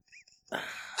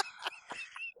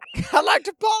 I like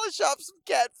to polish off some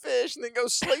catfish and then go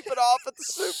sleep it off at the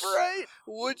Super 8.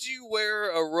 Would you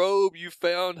wear a robe you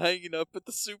found hanging up at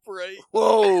the Super 8?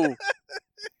 Whoa.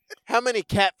 How many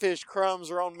catfish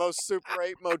crumbs are on most Super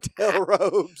 8 motel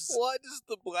robes? What does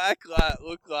the black light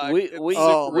look like? we at the we,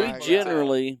 Oh Super we my 8 God.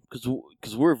 generally,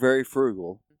 because we're very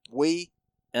frugal, We?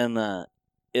 and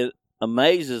it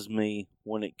amazes me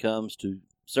when it comes to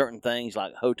certain things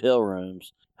like hotel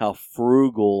rooms, how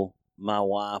frugal my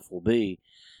wife will be.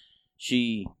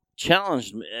 She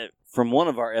challenged me from one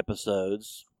of our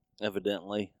episodes,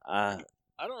 evidently. I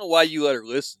I don't know why you let her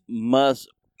listen. must,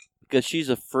 because she's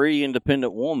a free,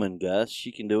 independent woman, Gus.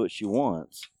 She can do what she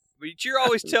wants. But you're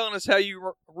always telling us how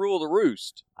you rule the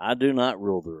roost. I do not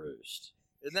rule the roost.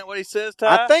 Isn't that what he says,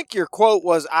 Ty? I think your quote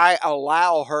was, I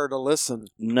allow her to listen.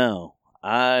 No,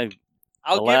 I'll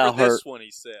allow give her her- this one, he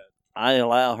said. I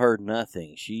allow her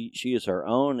nothing. She is her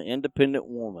own independent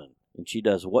woman, and she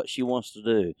does what she wants to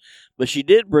do. But she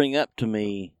did bring up to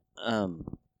me,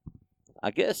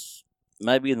 I guess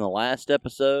maybe in the last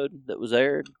episode that was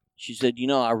aired, she said,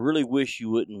 I really wish you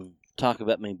wouldn't talk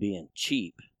about me being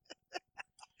cheap.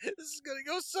 This is going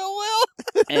to go so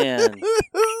well. And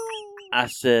I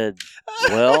said,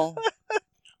 well,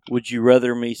 would you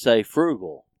rather me say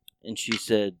frugal? And she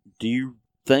said, do you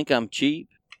think I'm cheap?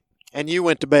 And you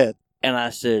went to bed. And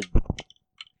I said,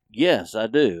 yes, I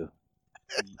do.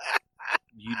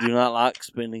 You do not like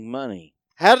spending money.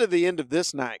 How did the end of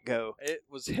this night go? It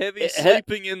was heavy It-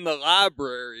 sleeping in the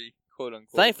library, quote unquote.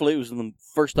 Thankfully, it was the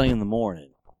first thing in the morning,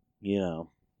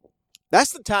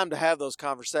 That's the time to have those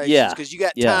conversations Yeah. because you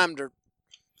got Yeah. time to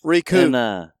recoup.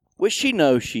 And, which she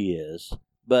knows she is,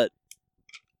 but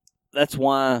that's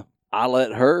why I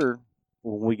let her,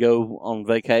 when we go on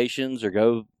vacations or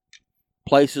go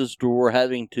places where we're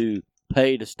having to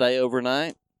pay to stay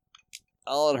overnight,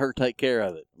 I'll let her take care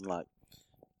of it. I'm like,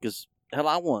 because, hell,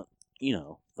 I want,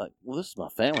 like, well, this is my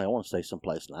family. I want to stay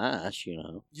someplace nice,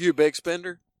 You a big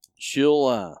spender?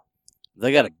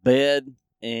 They got a bed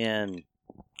and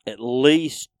at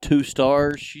least 2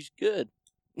 stars. She's good.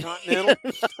 Continental?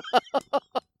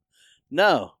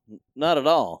 No, not at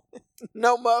all.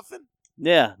 No muffin?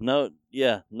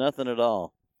 Nothing at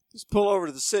all. Just pull over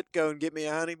to the Citgo and get me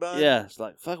a honey bun? Yeah, it's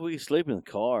like, fuck, we can sleep in the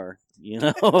car,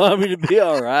 I mean, it'd be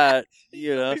all right,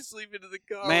 We sleep into the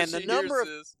car. Man, when the she number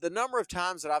hears this. the number of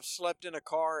times that I've slept in a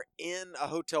car in a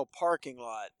hotel parking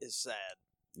lot is sad.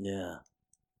 Yeah.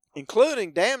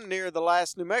 Including damn near the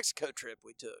last New Mexico trip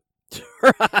we took.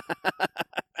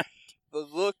 The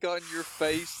look on your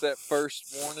face that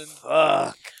first morning.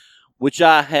 Fuck. Which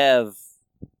I have.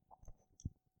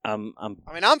 I'm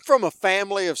from a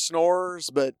family of snorers,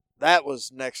 but that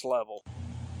was next level.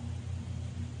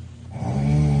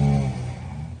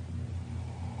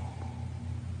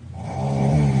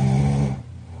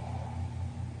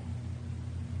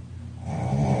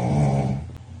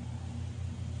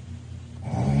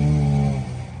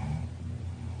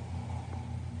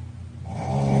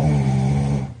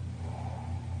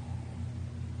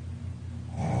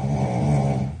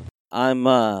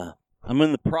 I'm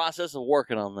in the process of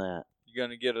working on that. You're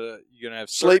gonna have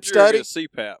Sleep surgery or study?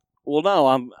 get a CPAP. Well,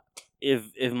 no,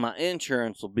 if my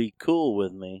insurance will be cool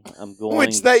with me, I'm going.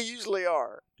 Which they usually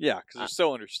are. Yeah, because they're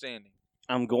so understanding.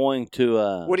 I'm going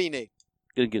to. What do you need?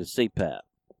 Gonna get a CPAP.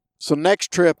 So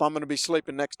next trip, I'm going to be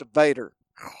sleeping next to Vader.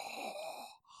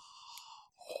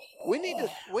 We need.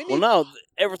 Well, no,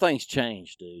 everything's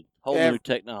changed, dude. Whole Yeah. new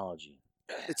technology.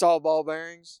 It's all ball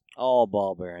bearings. All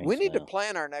ball bearings. We need to now.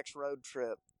 plan our next road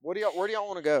trip. Where do y'all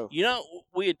want to go?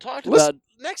 We had talked Let's- about.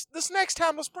 This next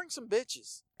time, let's bring some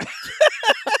bitches.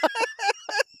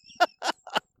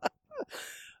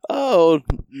 Oh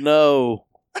no.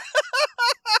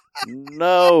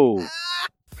 No.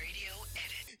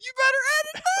 You better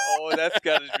edit. Oh, that's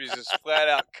got to be just flat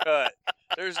out cut.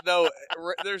 There's no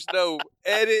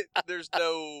edit. There's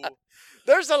no.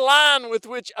 There's a line with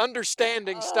which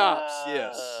understanding stops.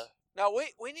 Yes. Now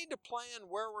we need to plan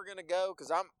where we're gonna go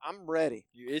because I'm ready.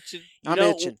 You itching? I'm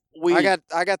itching.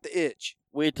 I got the itch.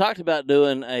 We had talked about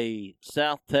doing a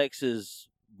South Texas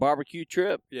barbecue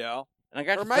trip, Yeah. and I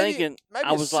got Or to maybe thinking. maybe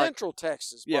I was like, Central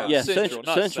Texas. Yeah, barbecue. Central,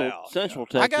 not South, Central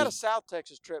yeah. Texas. I got a South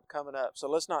Texas trip coming up, so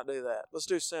let's not do that. Let's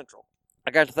do Central.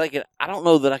 I got to thinking. I don't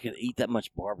know that I could eat that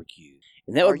much barbecue,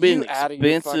 and that Are would be you an out of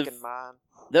your expensive. fucking mind?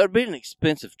 That would be an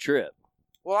expensive trip.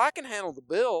 Well, I can handle the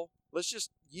bill. Let's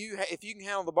just if you can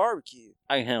handle the barbecue.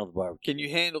 I can handle the barbecue. Can you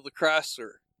handle the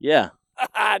Chrysler? Yeah,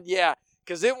 Yeah,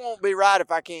 because it won't be right if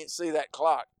I can't see that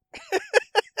clock.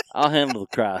 I'll handle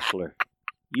the Chrysler.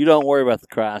 You don't worry about the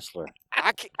Chrysler.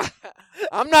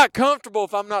 I'm not comfortable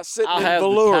if I'm not sitting I'll in have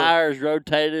velour. the tires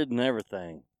rotated and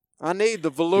everything. I need the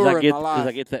velour in my life. Because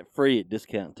I get that free at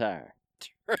Discount Tire.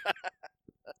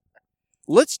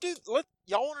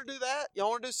 Y'all want to do that? Y'all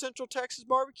want to do Central Texas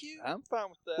barbecue? I'm fine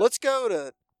with that. Let's go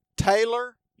to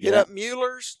Taylor, hit Yeah. up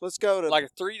Mueller's. Let's go to like a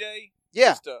 3-day.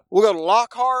 yeah. Just, We'll go to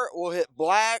Lockhart. We'll hit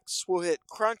Blacks. We'll hit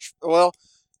Crunch. Well,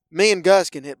 me and Gus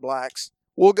can hit Blacks.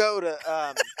 We'll go to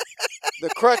the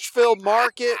Crutchfield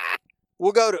Market.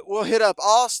 We'll hit up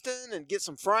Austin and get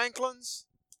some Franklins.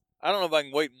 I don't know if I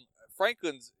can wait.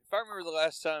 Franklin's. If I remember the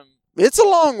last time, It's a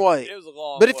long way. it was a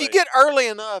long. But if you wait. get early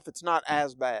enough, it's not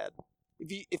as bad.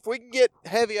 If we can get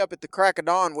heavy up at the crack of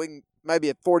dawn, we can maybe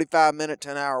a 45-minute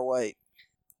to an hour wait.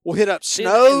 We'll hit up See,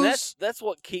 Snows. and that's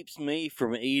what keeps me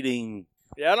from eating.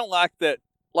 yeah, I don't like that.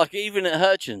 Like even at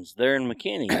Hutchins, there in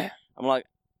McKinney, I'm like,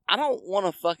 I don't want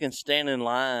to fucking stand in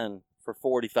line for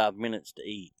 45 minutes to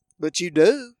eat. But you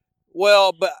do.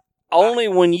 Well, but Only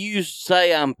when you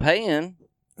say I'm paying.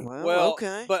 Well,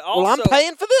 okay. But well, I'm also-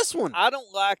 paying for this one. I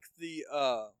don't like the.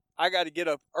 I got to get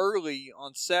up early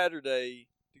on Saturday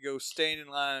to go stand in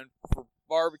line for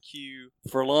barbecue.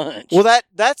 For lunch. Well,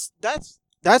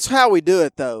 that's how we do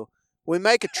it though. We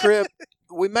make a trip.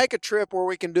 We make a trip where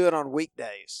we can do it on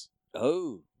weekdays.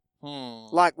 Oh.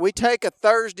 Like we take a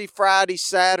Thursday, Friday,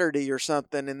 Saturday or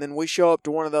something, and then we show up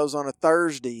to one of those on a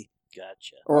Thursday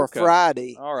Gotcha. or Okay. a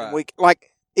Friday. All right. And we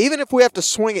like even if we have to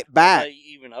swing it Are back. they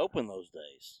even open those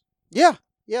days? Yeah,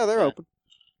 they're Okay. open.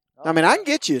 I mean, I can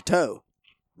get you a tow.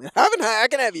 I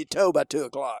can have you towed by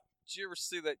 2:00. Did you ever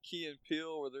see that Key and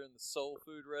Peele where they're in the soul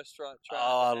food restaurant?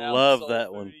 Oh, I to have love soul that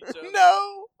food one. each other?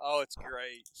 No. Oh, it's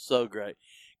great. So great.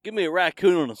 Give me a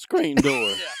raccoon on a screen door.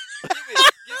 Yeah. Give me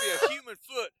a human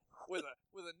foot with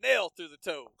a nail through the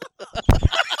toe. Dad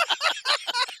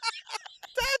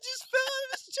just fell out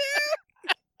of his chair.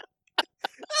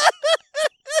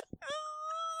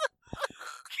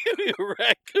 Give me a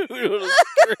raccoon on a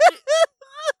screen.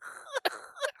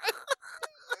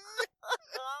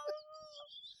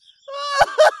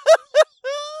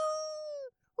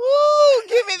 Ooh,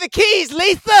 give me the keys,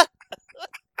 Letha.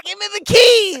 Give me the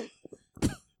keys.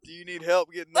 Do you need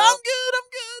help getting I'm up? good.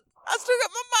 I still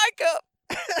got my mic up.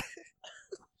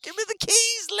 Give me the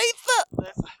keys, Letha.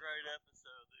 That's a great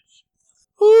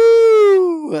episode.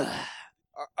 Ooh.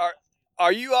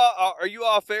 Are you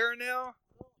off air now?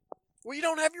 Well, you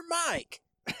don't have your mic.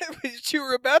 But you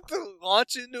were about to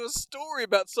launch into a story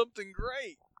about something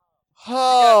great.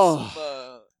 Oh. You got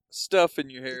some stuff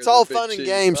in your hair. It's all fun and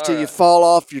games till you fall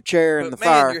off your chair in the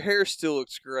fire. Your hair still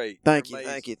looks great. Thank you.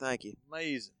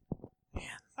 Amazing. Man.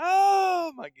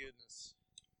 Oh my goodness.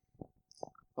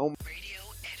 Oh,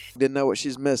 didn't know what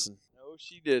she's missing. No,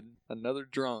 she didn't. Another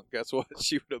drunk. That's what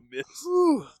she would have missed.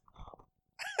 Whew.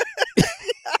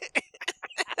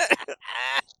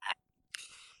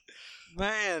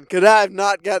 Man, could I have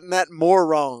not gotten that more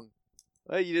wrong?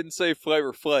 Well, you didn't say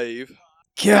Flavor Flav.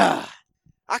 God,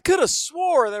 I could have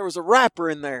swore there was a rapper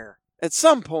in there at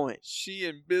some point. She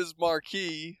and Biz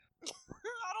Marquee.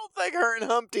 I don't think her and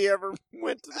Humpty ever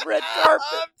went to the red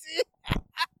carpet.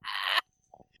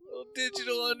 Little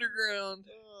Digital Underground.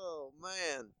 Oh,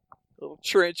 man. Little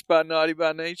Trench by Naughty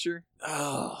by Nature.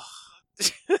 Oh.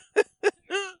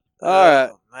 All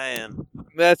right. Man.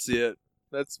 That's it.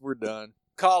 We're done.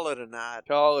 Call it a night.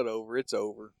 Call it over. It's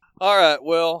over. All right.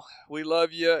 Well, we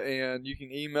love you, and you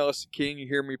can email us at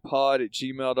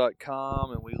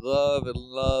kingyyouhearmepod@gmail.com, and we love and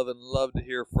love and love to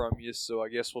hear from you, so I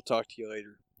guess we'll talk to you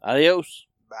later. Adios.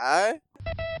 Bye.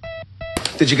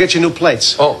 Did you get your new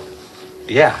plates? Oh,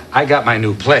 yeah, I got my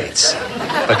new plates.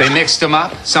 But they mixed them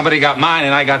up. Somebody got mine,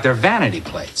 and I got their vanity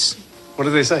plates. What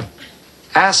did they say?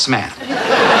 Ass man.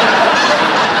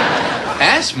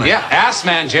 Ass man? Yeah, ass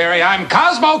man, Jerry. I'm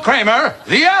Cosmo Kramer,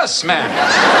 the ass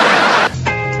man.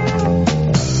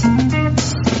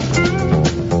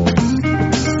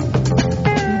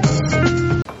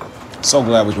 So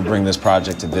glad we could bring this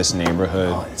project to this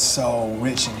neighborhood. Oh, it's so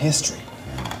rich in history.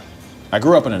 I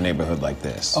grew up in a neighborhood like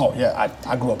this. Oh, yeah,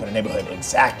 I grew up in a neighborhood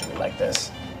exactly like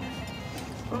this.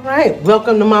 All right,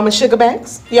 welcome to Mama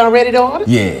Sugarbanks. Y'all ready to order?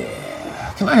 Yeah.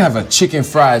 Can I have a chicken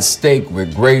fried steak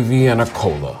with gravy and a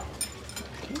cola?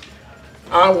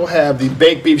 I will have the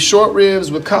baked beef short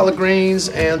ribs with collard greens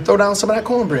and throw down some of that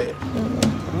cornbread.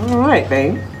 All right,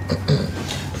 babe.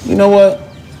 You know what?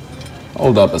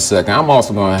 Hold up a second. I'm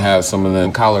also going to have some of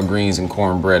them collard greens and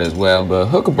cornbread as well, but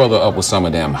hook a brother up with some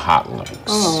of them hot links.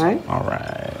 All right. All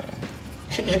right.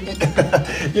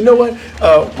 You know what?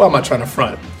 Why am I trying to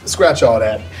front? Scratch all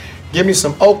that. Give me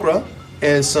some okra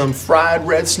and some fried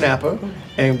red snapper,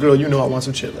 and girl, you know I want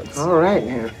some chitlins. All right,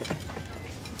 now.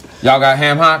 Y'all got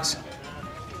ham hocks?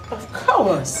 Of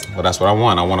course. Well, that's what I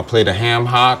want. I want a plate of ham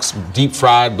hocks, deep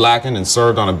fried, blackened, and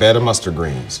served on a bed of mustard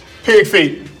greens. Pig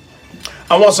feet.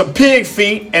 I want some pig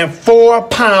feet and 4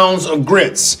 pounds of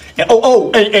grits. And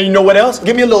and you know what else?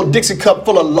 Give me a little Dixie cup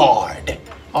full of lard.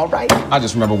 All right? I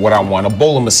just remember what I want. A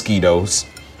bowl of mosquitoes.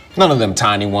 None of them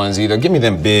tiny ones either. Give me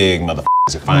them big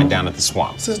motherfuckers you find down at the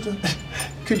swamp. Sister,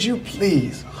 could you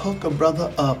please hook a brother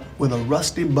up with a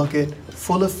rusty bucket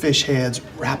full of fish heads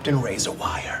wrapped in razor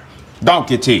wire?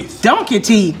 Donkey teeth. Donkey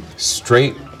teeth.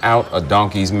 Straight out a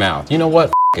donkey's mouth. You know what?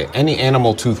 F it. Any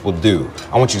animal tooth will do.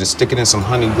 I want you to stick it in some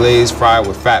honey glaze, fry it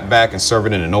with fat back, and serve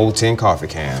it in an old tin coffee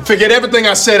can. Forget everything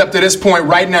I said up to this point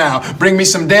right now. Bring me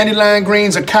some dandelion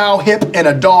greens, a cow hip, and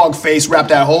a dog face. Wrap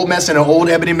that whole mess in an old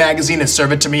ebony magazine and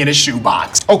serve it to me in a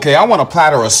shoebox. Okay, I want a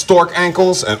platter of stork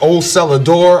ankles, an old cellar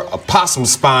door, a possum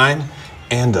spine,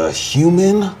 and a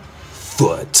human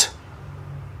foot.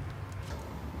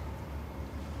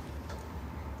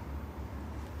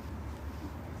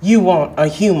 You want a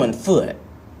human foot?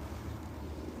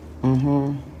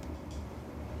 Mm-hmm.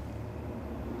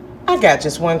 I got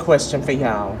just one question for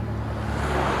y'all.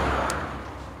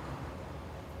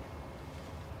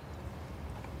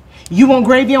 You want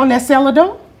gravy on that cellar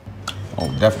door? Oh,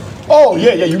 definitely. Oh,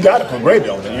 yeah, you gotta put gravy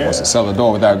on it, yeah. What's a cellar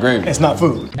door without gravy? It's not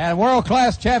food. And World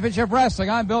Class Championship Wrestling,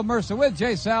 I'm Bill Mercer with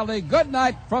Jay Saldy. Good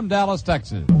night from Dallas,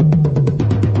 Texas.